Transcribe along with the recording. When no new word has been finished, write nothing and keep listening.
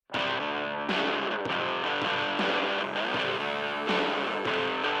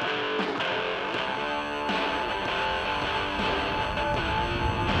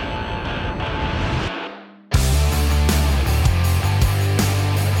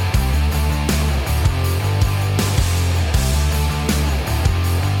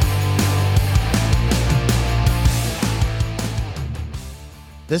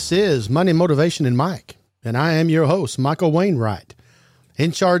This is Money Motivation and Mike, and I am your host, Michael Wainwright.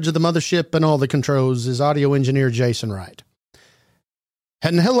 In charge of the mothership and all the controls is audio engineer Jason Wright.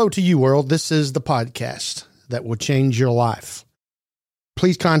 And hello to you, world. This is the podcast that will change your life.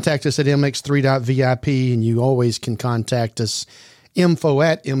 Please contact us at mx3.vip, and you always can contact us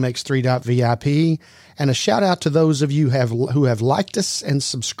info@mx3.vip. And a shout out to those of you who have liked us and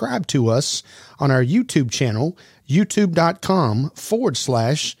subscribed to us on our YouTube channel,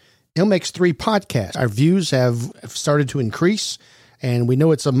 youtube.com/MX3 podcast. Our views have started to increase, and we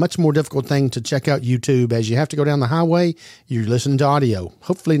know it's a much more difficult thing to check out YouTube as you have to go down the highway. You're listening to audio,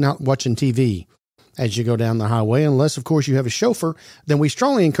 hopefully not watching TV as you go down the highway, unless, of course, you have a chauffeur. Then we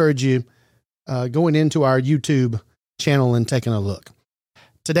strongly encourage you going into our YouTube channel and taking a look.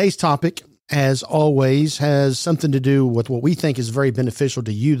 Today's topic, as always, has something to do with what we think is very beneficial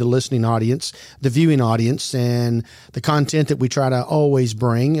to you, the listening audience, the viewing audience, and the content that we try to always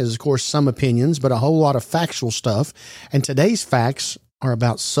bring is, of course, some opinions, but a whole lot of factual stuff. And today's facts are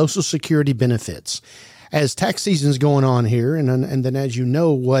about Social Security benefits. As tax season is going on here, and then as you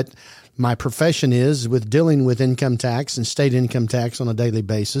know what my profession is with dealing with income tax and state income tax on a daily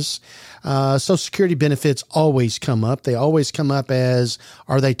basis, Social Security benefits always come up. They always come up as,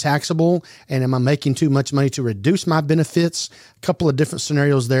 are they taxable? And am I making too much money to reduce my benefits? A couple of different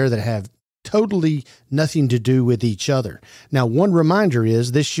scenarios there that have totally nothing to do with each other. Now, one reminder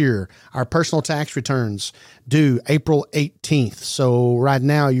is this year, our personal tax returns due April 18th. So right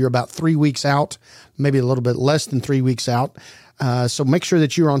now you're about 3 weeks out, maybe a little bit less than 3 weeks out. So make sure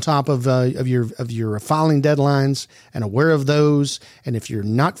that you're on top of your filing deadlines and aware of those. And if you're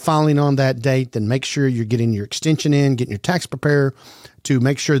not filing on that date, then make sure you're getting your extension in, getting your tax preparer to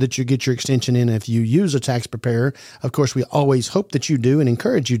make sure that you get your extension in. If you use a tax preparer, of course, we always hope that you do and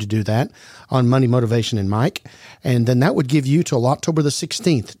encourage you to do that on Money Motivation and Mike. And then that would give you till October the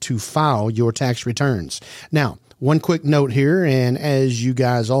 16th to file your tax returns. Now, one quick note here, and as you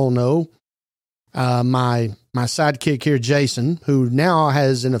guys all know, my sidekick here, Jason, who now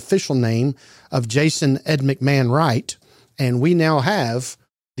has an official name of Jason Ed McMahon Wright, and we now have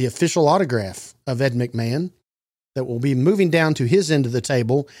the official autograph of Ed McMahon that will be moving down to his end of the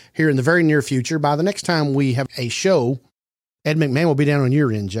table here in the very near future. By the next time we have a show, Ed McMahon will be down on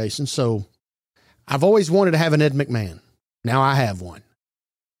your end, Jason. So I've always wanted to have an Ed McMahon. Now I have one.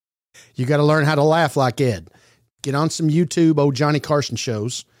 You got to learn how to laugh like Ed. Get on some YouTube, old Johnny Carson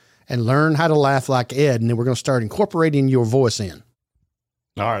shows, and learn how to laugh like Ed, and then we're going to start incorporating your voice in.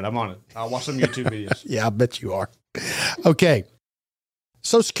 All right, I'm on it. I'll watch some YouTube videos. Yeah, I bet you are. Okay.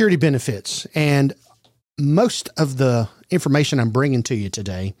 Social Security benefits. And most of the information I'm bringing to you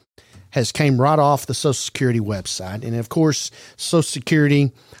today has came right off the Social Security website. And of course, Social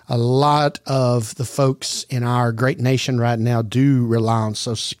Security, a lot of the folks in our great nation right now do rely on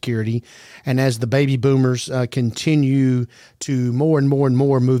Social Security. And as the baby boomers continue to more and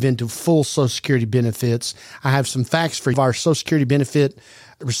more move into full Social Security benefits, I have some facts for our Social Security benefit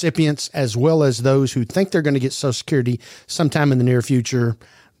recipients, as well as those who think they're going to get Social Security sometime in the near future.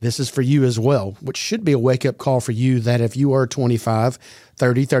 This is for you as well, which should be a wake-up call for you that if you are 25,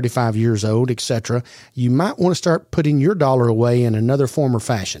 30, 35 years old, etc., you might want to start putting your dollar away in another form or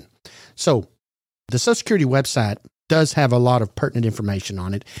fashion. So the Social Security website does have a lot of pertinent information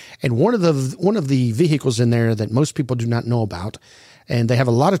on it. And one of the vehicles in there that most people do not know about, and they have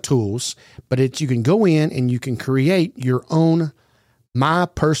a lot of tools, but you can go in and you can create your own My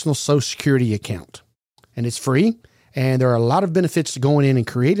Personal Social Security account. And it's free. And there are a lot of benefits to going in and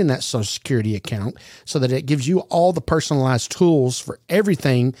creating that Social Security account so that it gives you all the personalized tools for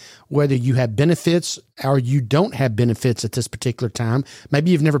everything, whether you have benefits or you don't have benefits at this particular time.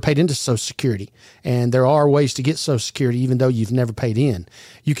 Maybe you've never paid into Social Security, and there are ways to get Social Security even though you've never paid in.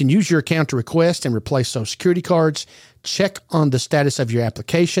 You can use your account to request and replace Social Security cards, check on the status of your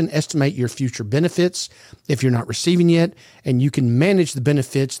application, estimate your future benefits if you're not receiving yet, and you can manage the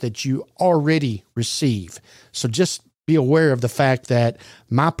benefits that you already receive. So just be aware of the fact that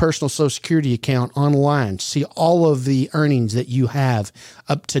My Personal Social Security account online, see all of the earnings that you have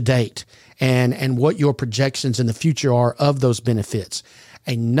up to date and what your projections in the future are of those benefits.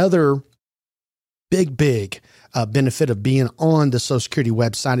 Another big benefit of being on the Social Security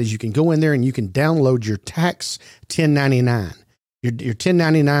website is you can go in there and you can download your tax 1099. Your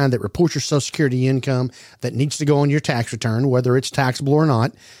 1099 that reports your Social Security income that needs to go on your tax return, whether it's taxable or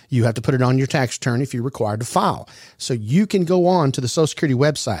not. You have to put it on your tax return if you're required to file. So you can go on to the Social Security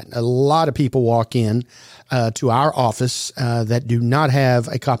website. A lot of people walk in to our office that do not have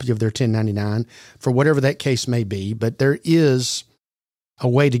a copy of their 1099 for whatever that case may be, but there is a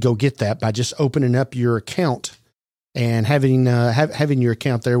way to go get that by just opening up your account and having your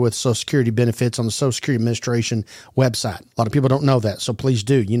account there with Social Security benefits on the Social Security Administration website. A lot of people don't know that, so please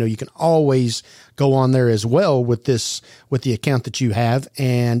do. You can always go on there as well with the account that you have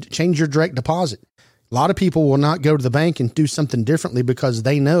and change your direct deposit. A lot of people will not go to the bank and do something differently because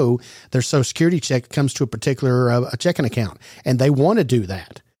they know their Social Security check comes to a particular a checking account, and they want to do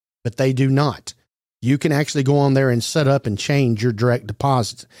that, but they do not. You can actually go on there and set up and change your direct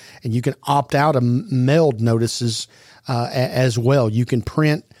deposit, and you can opt out of mailed notices as well. You can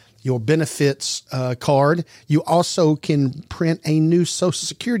print your benefits card. You also can print a new Social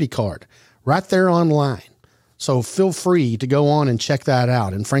Security card right there online. So feel free to go on and check that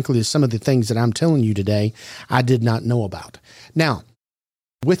out. And frankly, some of the things that I'm telling you today, I did not know about. Now,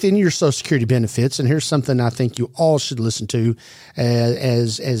 within your Social Security benefits, and here's something I think you all should listen to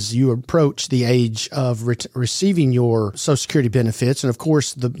as you approach the age of receiving your Social Security benefits. And of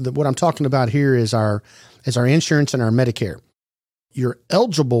course, what I'm talking about here is our insurance and our Medicare. You're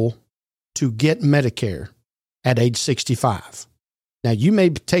eligible to get Medicare at age 65. Now, you may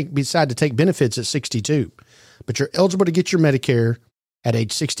decide to take benefits at 62, but you're eligible to get your Medicare at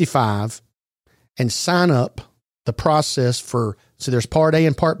age 65 and sign up the process for, so there's Part A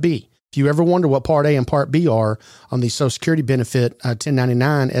and Part B. If you ever wonder what Part A and Part B are on these Social Security benefit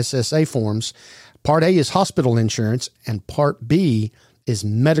 1099 SSA forms, Part A is hospital insurance and Part B is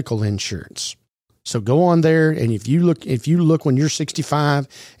medical insurance. So go on there, and if you look when you're 65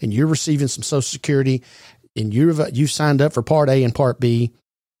 and you're receiving some Social Security and you've signed up for Part A and Part B,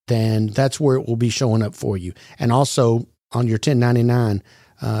 then that's where it will be showing up for you. And also on your 1099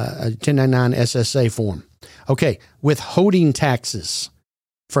 SSA form. Okay, withholding taxes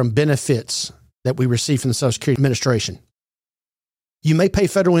from benefits that we receive from the Social Security Administration. You may pay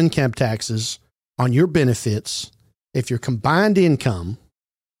federal income taxes on your benefits if your combined income,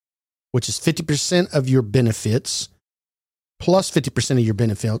 which is 50% of your benefits, plus 50% of your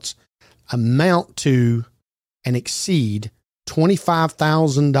benefits, amount to and exceed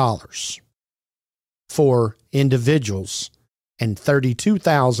 $25,000 for individuals and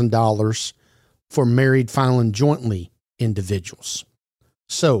 $32,000 for married filing jointly individuals.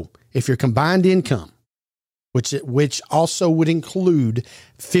 So if your combined income, which also would include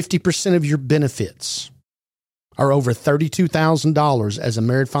 50% of your benefits, are over $32,000 as a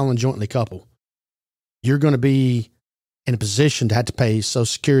married filing jointly couple, you're going to be in a position to have to pay Social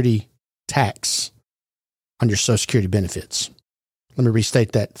Security tax on your Social Security benefits. Let me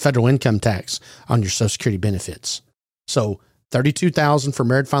restate that. Federal income tax on your Social Security benefits. So $32,000 for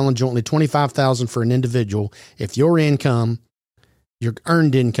married filing jointly, $25,000 for an individual. If your income, your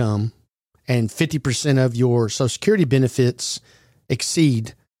earned income, and 50% of your Social Security benefits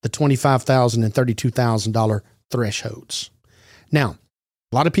exceed the $25,000 and $32,000 thresholds. Now,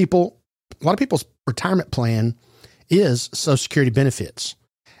 a lot of people's retirement plan is Social Security benefits,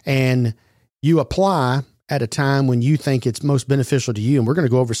 and you apply at a time when you think it's most beneficial to you. And we're going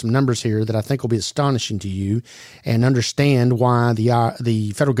to go over some numbers here that I think will be astonishing to you and understand why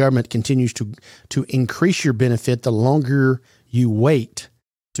the federal government continues to increase your benefit the longer you wait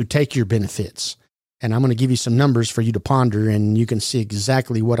to take your benefits. And I'm going to give you some numbers for you to ponder, and you can see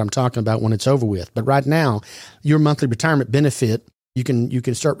exactly what I'm talking about when it's over with. But right now, your monthly retirement benefit, you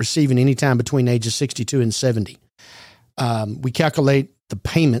can start receiving anytime between ages 62 and 70. We calculate the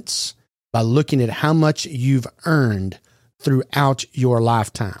payments by looking at how much you've earned throughout your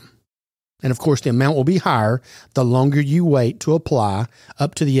lifetime. And of course, the amount will be higher the longer you wait to apply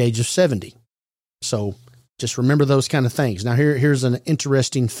up to the age of 70. So just remember those kind of things. Now, here's an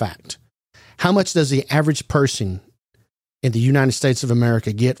interesting fact. How much does the average person in the United States of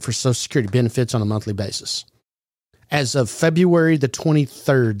America get for Social Security benefits on a monthly basis? As of February the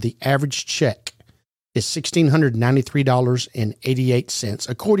 23rd, the average check is $1,693.88,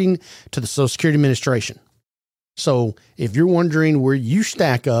 according to the Social Security Administration. So if you're wondering where you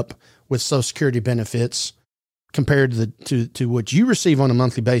stack up with Social Security benefits compared to what you receive on a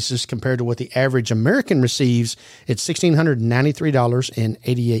monthly basis compared to what the average American receives, it's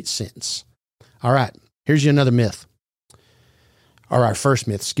 $1,693.88. All right, here's you another myth. Or our first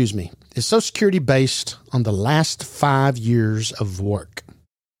myth, excuse me. Is Social Security based on the last 5 years of work?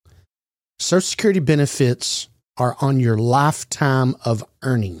 Social Security benefits are on your lifetime of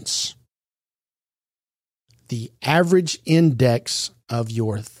earnings. The average index of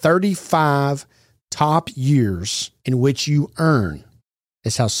your 35 top years in which you earn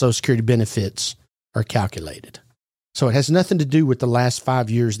is how Social Security benefits are calculated. So it has nothing to do with the last 5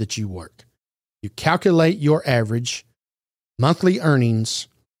 years that you work. You calculate your average monthly earnings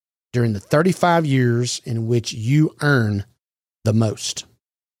during the 35 years in which you earn the most.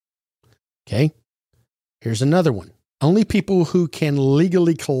 Okay, here's another one. Only people who can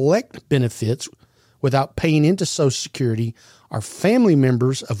legally collect benefits without paying into Social Security are family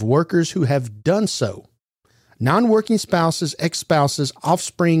members of workers who have done so. Non-working spouses, ex-spouses,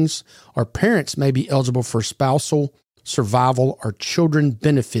 offsprings, or parents may be eligible for spousal, survival, or children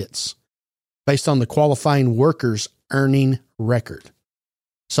benefits based on the qualifying worker's earning record.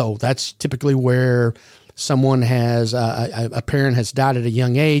 So that's typically where someone has, a parent has died at a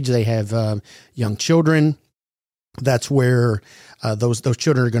young age, they have young children. That's where those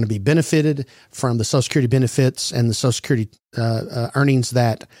children are going to be benefited from the Social Security benefits and the Social Security earnings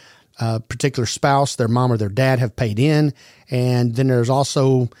that particular spouse, their mom or their dad, have paid in. And then there's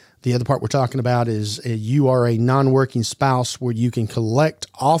also the other part we're talking about is you are a non-working spouse where you can collect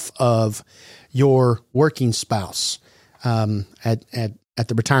off of your working spouse at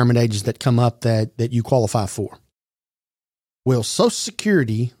the retirement ages that come up that you qualify for. Will Social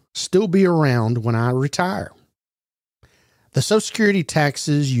Security still be around when I retire? The Social Security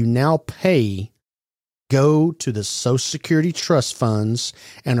taxes you now pay go to the Social Security trust funds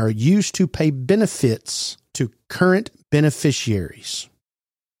and are used to pay benefits to current beneficiaries.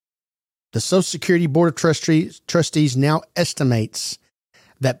 The Social Security Board of Trustees now estimates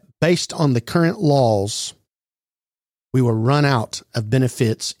that based on the current laws, we will run out of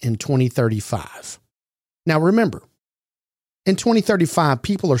benefits in 2035. Now remember, in 2035,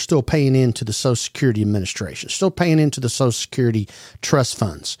 people are still paying into the Social Security Administration, still paying into the Social Security trust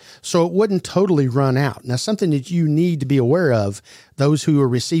funds. So it wouldn't totally run out. Now, something that you need to be aware of, those who are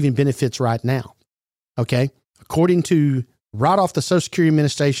receiving benefits right now, okay? According to right off the Social Security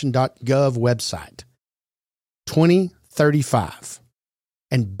Administration.gov website, 2035.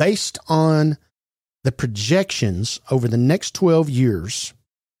 And based on the projections over the next 12 years,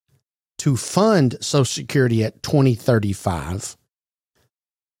 to fund Social Security at 2035,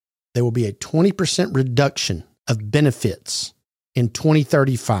 there will be a 20% reduction of benefits in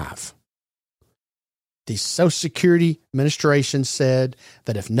 2035. The Social Security Administration said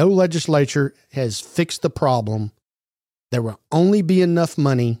that if no legislature has fixed the problem, there will only be enough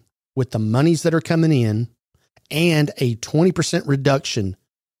money with the monies that are coming in and a 20% reduction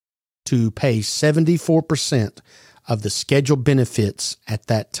to pay 74% of the scheduled benefits at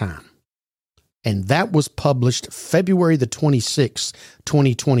that time. And that was published February the 26th,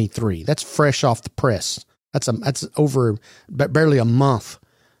 2023. That's fresh off the press. That's over barely a month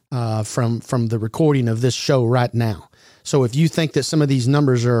from the recording of this show right now. So if you think that some of these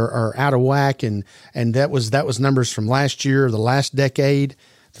numbers are out of whack and that was numbers from last year or the last decade,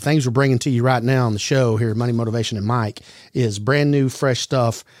 the things we're bringing to you right now on the show here, Money Motivation and Mike, is brand new, fresh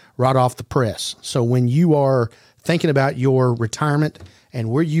stuff right off the press. So when you are thinking about your retirement and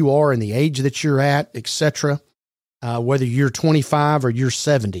where you are in the age that you're at, etc., whether you're 25 or you're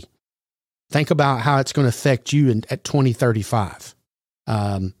 70, think about how it's going to affect you at 2035.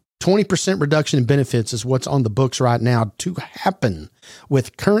 20% reduction in benefits is what's on the books right now to happen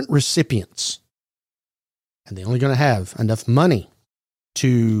with current recipients. And they're only going to have enough money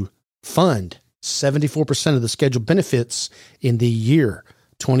to fund 74% of the scheduled benefits in the year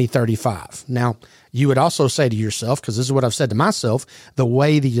 2035. Now, you would also say to yourself, because this is what I've said to myself, the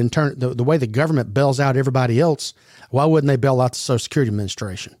way the government bails out everybody else, why wouldn't they bail out the Social Security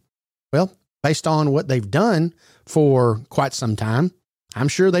Administration? Well, based on what they've done for quite some time, I'm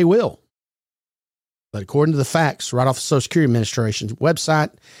sure they will. But according to the facts right off the Social Security Administration's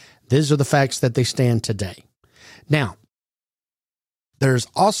website, these are the facts that they stand today. Now, there's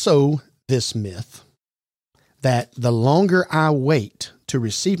also this myth that the longer I wait to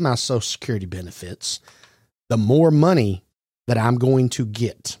receive my Social Security benefits, the more money that I'm going to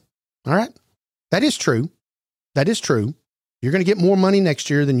get. All right? That is true. That is true. You're going to get more money next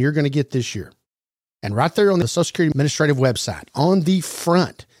year than you're going to get this year. And right there on the Social Security Administrative website, on the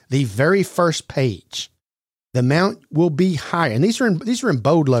front, the very first page, the amount will be higher. And these are in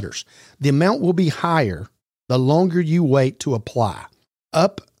bold letters. The amount will be higher the longer you wait to apply,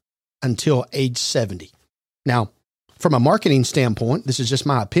 up until age 70. Now, from a marketing standpoint, this is just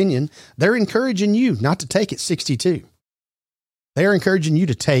my opinion, they're encouraging you not to take at 62. They're encouraging you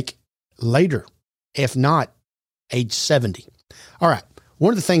to take later, if not age 70. All right.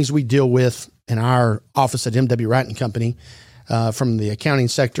 One of the things we deal with in our office at M.W. Wright & Company, from the accounting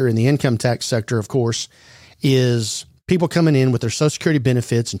sector and the income tax sector, of course, is people coming in with their Social Security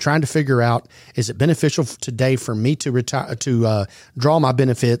benefits and trying to figure out, is it beneficial today for me to retire, to draw my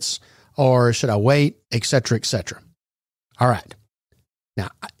benefits, or should I wait, et cetera, et cetera. All right. Now,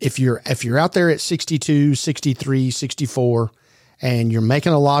 if you're out there at 62, 63, 64, and you're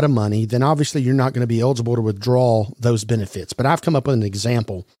making a lot of money, then obviously you're not going to be eligible to withdraw those benefits. But I've come up with an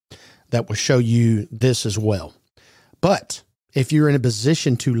example that will show you this as well. But if you're in a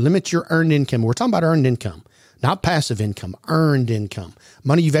position to limit your earned income, we're talking about earned income, not passive income, earned income,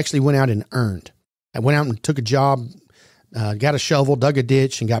 money you've actually went out and earned. I went out and took a job, got a shovel, dug a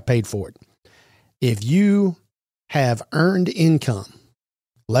ditch, and got paid for it. If you have earned income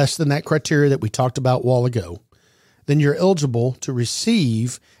less than that criteria that we talked about a while ago, then you're eligible to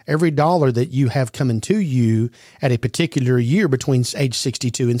receive every dollar that you have coming to you at a particular year between age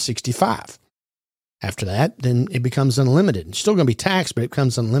 62 and 65. After that, then it becomes unlimited. It's still going to be taxed, but it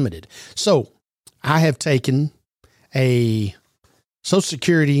becomes unlimited. So I have taken a Social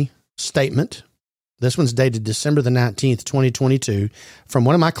Security statement. This one's dated December the 19th, 2022, from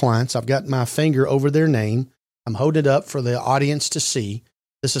one of my clients. I've got my finger over their name. I'm holding it up for the audience to see.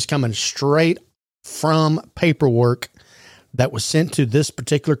 This is coming straight from paperwork that was sent to this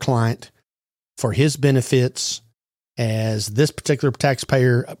particular client for his benefits as this particular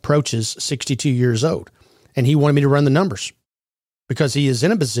taxpayer approaches 62 years old. And he wanted me to run the numbers because he is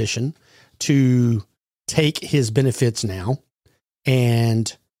in a position to take his benefits now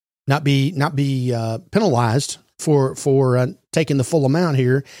and not be penalized for taking the full amount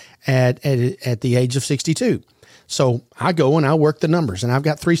here at the age of 62. So I go and I work the numbers, and I've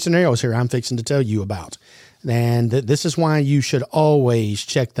got 3 scenarios here I'm fixing to tell you about. And this is why you should always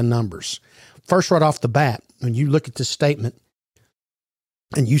check the numbers. First, right off the bat, when you look at this statement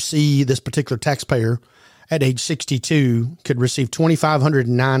and you see this particular taxpayer at age 62 could receive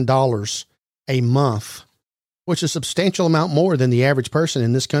 $2,509 a month, which is a substantial amount more than the average person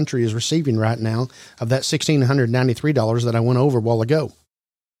in this country is receiving right now of that $1,693 that I went over a while ago.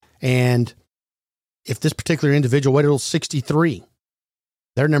 And if this particular individual waited till 63,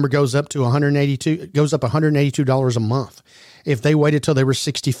 their number goes up to $182 a month. If they waited till they were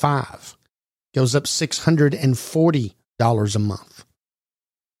 65, goes up $640 a month.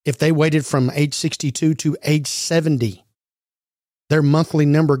 If they waited from age 62 to age 70, their monthly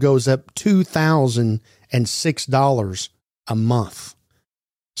number goes up $2,006 a month.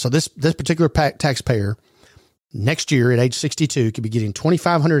 So this particular taxpayer next year at age 62 could be getting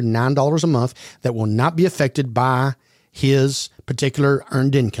 $2,509 a month that will not be affected by his particular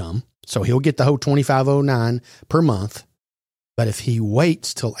earned income. So he'll get the whole $2,509 per month. But if he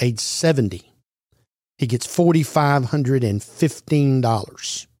waits till age 70, he gets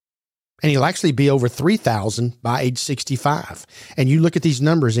 $4,515. And he'll actually be over $3,000 by age 65. And you look at these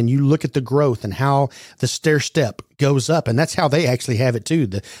numbers and you look at the growth and how the stair step goes up. And that's how they actually have it too,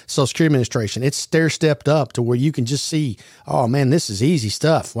 the Social Security Administration. It's stair stepped up to where you can just see, oh man, this is easy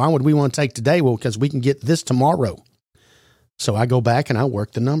stuff. Why would we want to take today? Well, because we can get this tomorrow. So I go back and I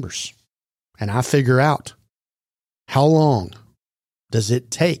work the numbers and I figure out how long does it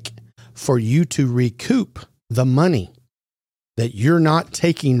take for you to recoup the money that you're not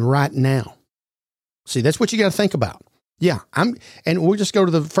taking right now. See, that's what you got to think about. Yeah, and we'll just go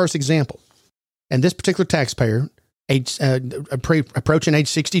to the first example. And this particular taxpayer, approaching age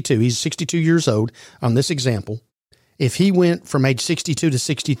 62, he's 62 years old on this example. If he went from age 62 to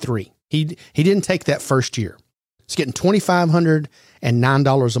 63, he didn't take that first year. He's getting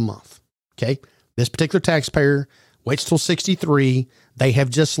 $2,509 a month. Okay, this particular taxpayer waits till 63. They have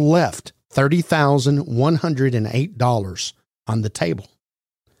just left $30,108 on the table.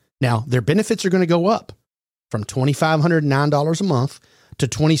 Now, their benefits are going to go up from $2,509 a month to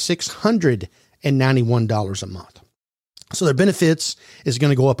 $2,691 a month. So their benefits is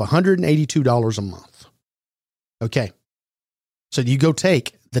going to go up $182 a month. Okay. So you go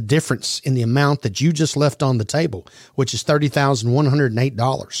take the difference in the amount that you just left on the table, which is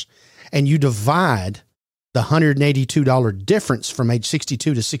 $30,108, and you divide the $182 difference from age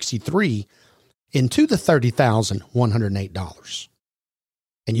 62 to 63 into the $30,108.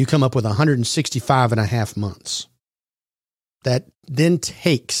 And you come up with 165 and a half months. That then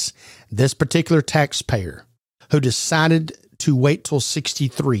takes this particular taxpayer who decided to wait till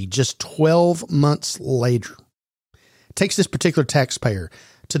 63, just 12 months later, takes this particular taxpayer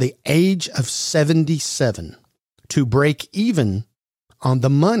to the age of 77 to break even on the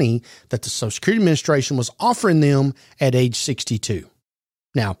money that the Social Security Administration was offering them at age 62.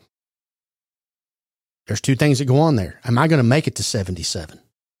 Now, there's 2 things that go on there. Am I going to make it to 77?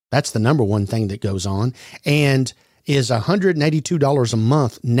 That's the number one thing that goes on. And is $182 a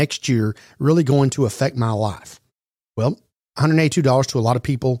month next year really going to affect my life? Well, $182 to a lot of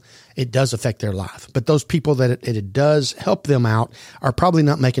people, it does affect their life. But those people that it does help them out are probably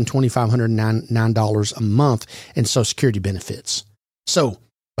not making $2,509 a month in Social Security benefits. So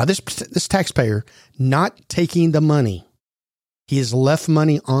by this taxpayer not taking the money, he has left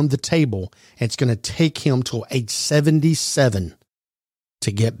money on the table, and it's going to take him till age 77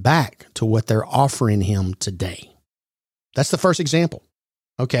 to get back to what they're offering him today. That's the first example.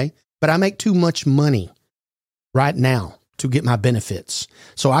 Okay. But I make too much money right now to get my benefits.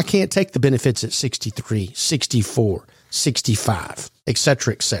 So I can't take the benefits at 63, 64, 65, et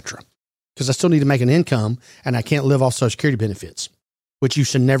cetera, because I still need to make an income and I can't live off Social Security benefits, which you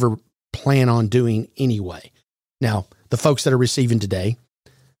should never plan on doing anyway. Now, the folks that are receiving today,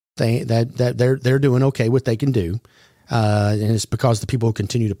 they're doing okay what they can do. And it's because the people who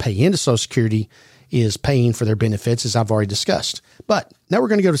continue to pay into Social Security is paying for their benefits, as I've already discussed. But now we're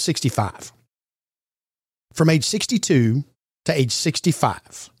going to go to 65. From age 62 to age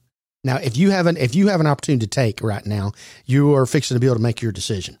 65. Now, if you have an opportunity to take right now, you are fixing to be able to make your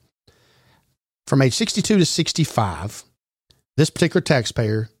decision. From age 62 to 65, this particular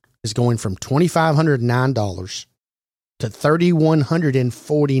taxpayer is going from $2,509 to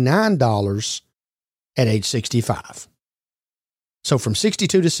 $3,149 at age 65. So from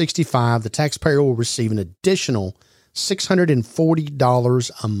 62 to 65, the taxpayer will receive an additional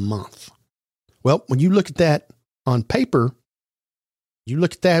 $640 a month. Well, when you look at that on paper, you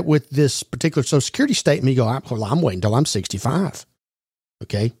look at that with this particular Social Security statement, you go, well, I'm waiting until I'm 65.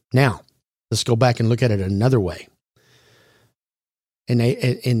 Okay. Now let's go back and look at it another way. In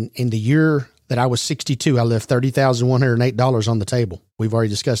the year that I was 62, I left $30,108 on the table. We've already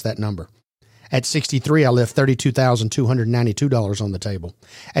discussed that number. At 63, I left $32,292 on the table.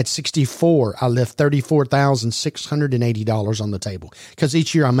 At 64, I left $34,680 on the table because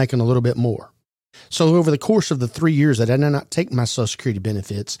each year I'm making a little bit more. So over the course of the 3 years that I did not take my Social Security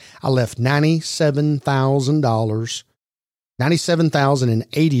benefits, I left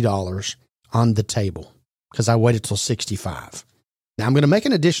 $97,080 on the table because I waited till 65. Now I'm going to make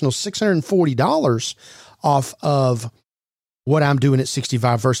an additional $640 off of what I'm doing at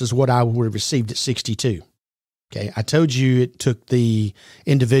 65 versus what I would have received at 62. Okay. I told you it took the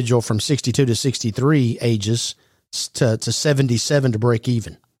individual from 62 to 63 ages to 77 to break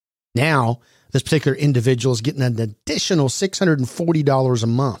even. Now, this particular individual is getting an additional $640 a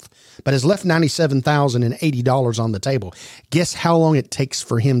month, but has left $97,080 on the table. Guess how long it takes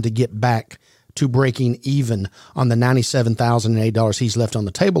for him to get back to breaking even on the $97,080 he's left on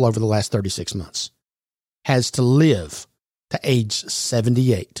the table over the last 36 months? Has to live to age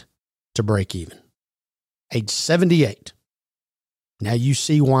 78 to break even. Age 78. Now you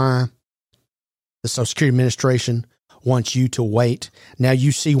see why the Social Security Administration wants you to wait. Now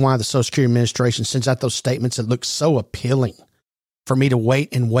you see why the Social Security Administration sends out those statements that look so appealing for me to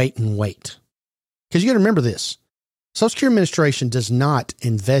wait and wait and wait. Because you got to remember this. Social Security Administration does not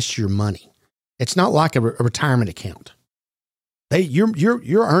invest your money. It's not like a retirement account.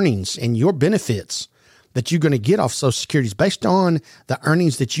 Your earnings and your benefits that you're going to get off Social Security is based on the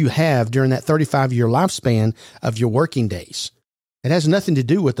earnings that you have during that 35-year lifespan of your working days. It has nothing to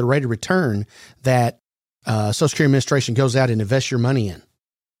do with the rate of return that Social Security Administration goes out and invests your money in.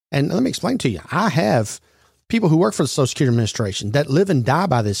 And let me explain to you. I have people who work for the Social Security Administration that live and die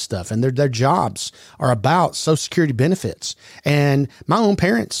by this stuff, and their jobs are about Social Security benefits. And my own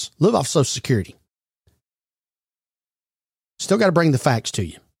parents live off Social Security. Still got to bring the facts to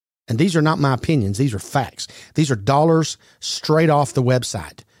you. And these are not my opinions. These are facts. These are dollars straight off the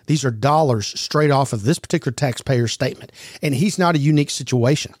website. These are dollars straight off of this particular taxpayer statement. And he's not a unique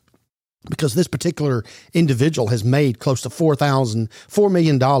situation because this particular individual has made close to $4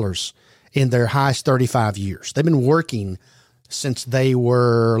 million in their highest 35 years. They've been working since they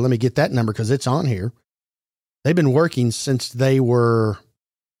were, let me get that number because it's on here. They've been working since they were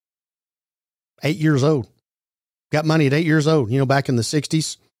 8 years old. Got money at 8 years old, back in the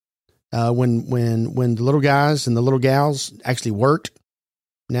 60s. When the little guys and the little gals actually worked.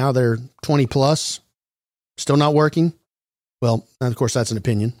 Now they're 20 plus, still not working. Well, of course, that's an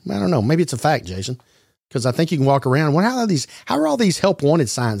opinion. I don't know. Maybe it's a fact, Jason, because I think you can walk around. How are all these help wanted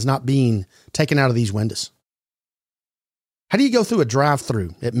signs not being taken out of these windows? How do you go through a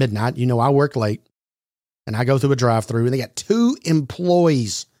drive-through at midnight? I work late and I go through a drive-through and they got 2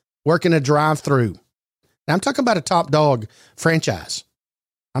 employees working a drive-through. Now I'm talking about a Top Dog franchise.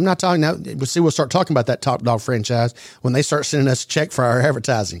 I'm not talking now. We'll start talking about that Top Dog franchise when they start sending us a check for our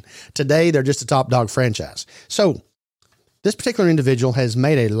advertising. Today, they're just a Top Dog franchise. So this particular individual has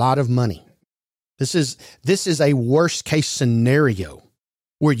made a lot of money. This is a worst case scenario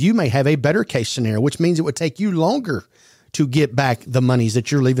where you may have a better case scenario, which means it would take you longer to get back the monies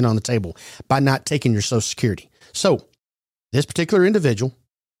that you're leaving on the table by not taking your Social Security. So this particular individual,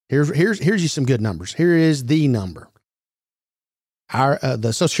 here's you some good numbers. Here is the number.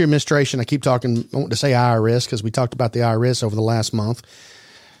 The Social Security Administration, I want to say IRS because we talked about the IRS over the last month,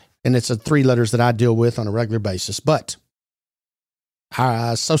 and it's 3 letters that I deal with on a regular basis. But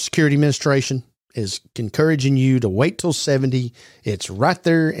Social Security Administration is encouraging you to wait till 70. It's right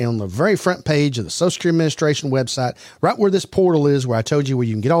there on the very front page of the Social Security Administration website, right where this portal is, where I told you where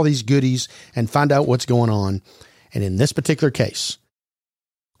you can get all these goodies and find out what's going on. And in this particular case,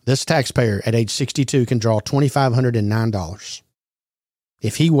 this taxpayer at age 62 can draw $2,509.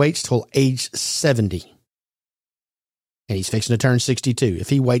 If he waits till age 70, and he's fixing to turn 62, if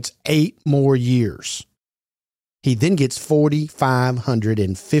he waits 8 more years, he then gets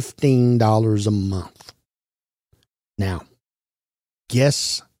 $4,515 a month. Now,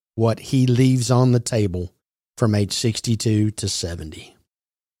 guess what he leaves on the table from age 62 to 70?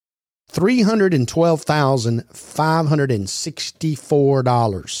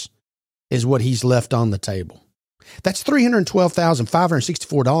 $312,564 is what he's left on the table. That's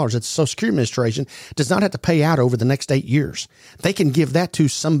 $312,564 that the Social Security Administration does not have to pay out over the next 8 years. They can give that to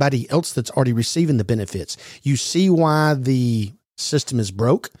somebody else that's already receiving the benefits. You see why the system is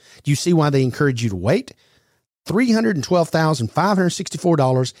broke? You see why they encourage you to wait?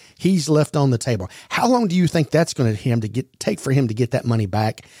 $312,564 he's left on the table. How long do you think that's going to take for him to get that money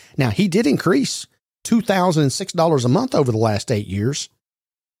back? Now, he did increase $2,006 a month over the last 8 years.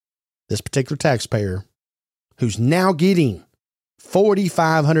 This particular taxpayer, who's now getting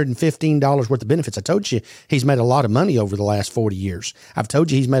 $4,515 worth of benefits. I told you he's made a lot of money over the last 40 years. I've told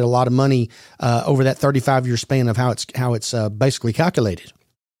you he's made a lot of money over that 35-year span of how it's basically calculated.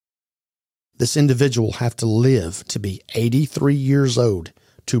 This individual will have to live to be 83 years old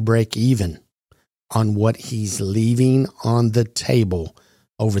to break even on what he's leaving on the table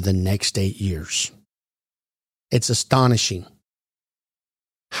over the next 8 years. It's astonishing.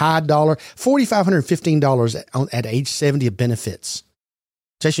 High dollar, $4,515 at age 70 of benefits.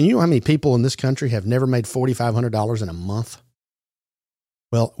 Jason, you know how many people in this country have never made $4,500 in a month?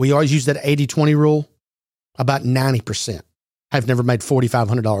 Well, we always use that 80-20 rule. About 90% have never made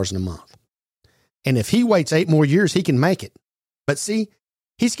 $4,500 in a month. And if he waits 8 more years, he can make it. But see,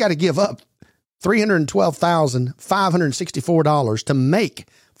 he's got to give up $312,564 to make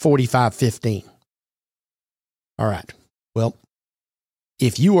 $4,515. All right. Well,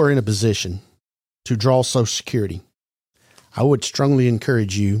 if you are in a position to draw Social Security, I would strongly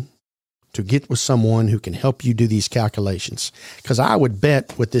encourage you to get with someone who can help you do these calculations. Because I would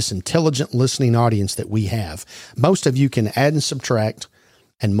bet with this intelligent listening audience that we have, most of you can add and subtract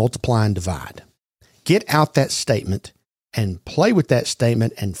and multiply and divide. Get out that statement and play with that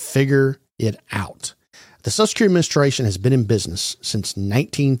statement and figure it out. The Social Security Administration has been in business since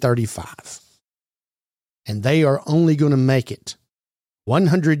 1935, and they are only going to make it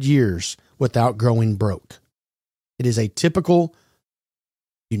 100 years without growing broke. It is a typical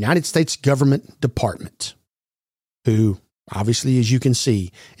United States government department who, obviously, as you can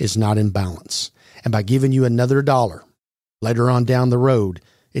see, is not in balance. And by giving you another dollar later on down the road,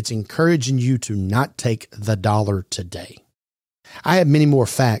 it's encouraging you to not take the dollar today. I have many more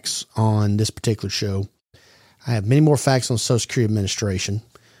facts on this particular show. I have many more facts on Social Security Administration.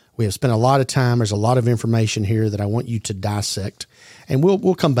 We have spent a lot of time. There's a lot of information here that I want you to dissect. And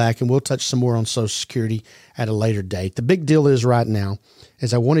we'll come back and we'll touch some more on Social Security at a later date. The big deal is right now,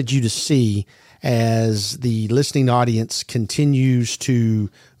 as I wanted you to see, as the listening audience continues to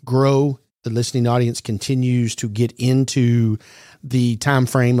grow, the listening audience continues to get into the time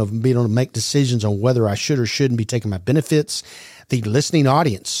frame of being able to make decisions on whether I should or shouldn't be taking my benefits. The listening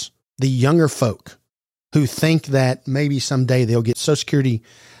audience, the younger folk who think that maybe someday they'll get Social Security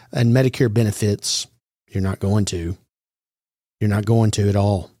and Medicare benefits, you're not going to. You're not going to at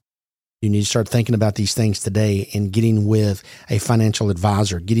all. You need to start thinking about these things today and getting with a financial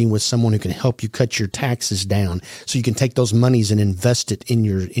advisor, getting with someone who can help you cut your taxes down so you can take those monies and invest it in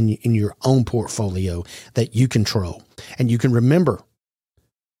your own portfolio that you control. And you can remember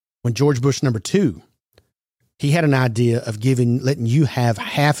when George Bush #2, he had an idea of letting you have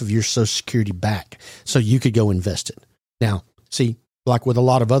half of your Social Security back so you could go invest it. Now, see, like with a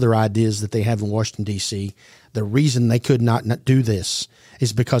lot of other ideas that they have in Washington, D.C., the reason they could not do this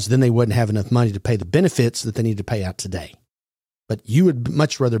is because then they wouldn't have enough money to pay the benefits that they need to pay out today. But you would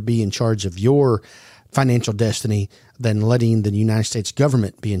much rather be in charge of your financial destiny than letting the United States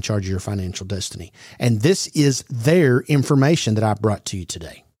government be in charge of your financial destiny. And this is their information that I brought to you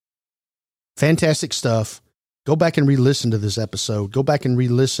today. Fantastic stuff. Go back and re-listen to this episode. Go back and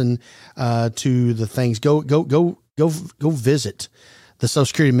re-listen to the things. Go visit the Social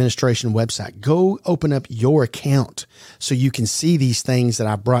Security Administration website. Go open up your account so you can see these things that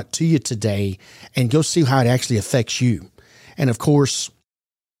I brought to you today and go see how it actually affects you. And of course,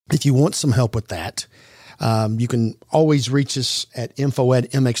 if you want some help with that, you can always reach us at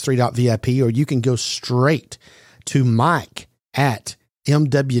info@mx3.vip, or you can go straight to Mike at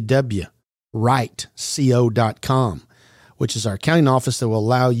mww writeco.com, which is our accounting office that will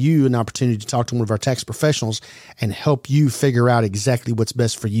allow you an opportunity to talk to one of our tax professionals and help you figure out exactly what's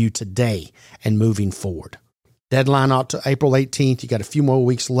best for you today and moving forward. Deadline out to April 18th. You got a few more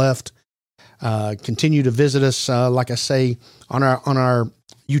weeks left. Continue to visit us, like I say, on our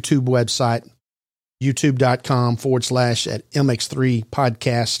YouTube website, youtube.com/@MX3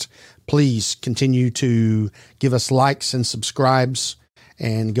 podcast. Please continue to give us likes and subscribes,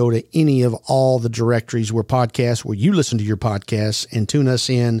 and go to any of all the directories where you listen to your podcasts, and tune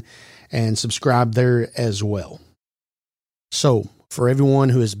us in and subscribe there as well. So for everyone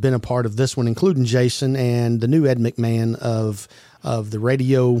who has been a part of this one, including Jason and the new Ed McMahon of the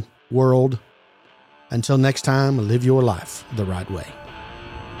radio world, until next time, live your life the right way.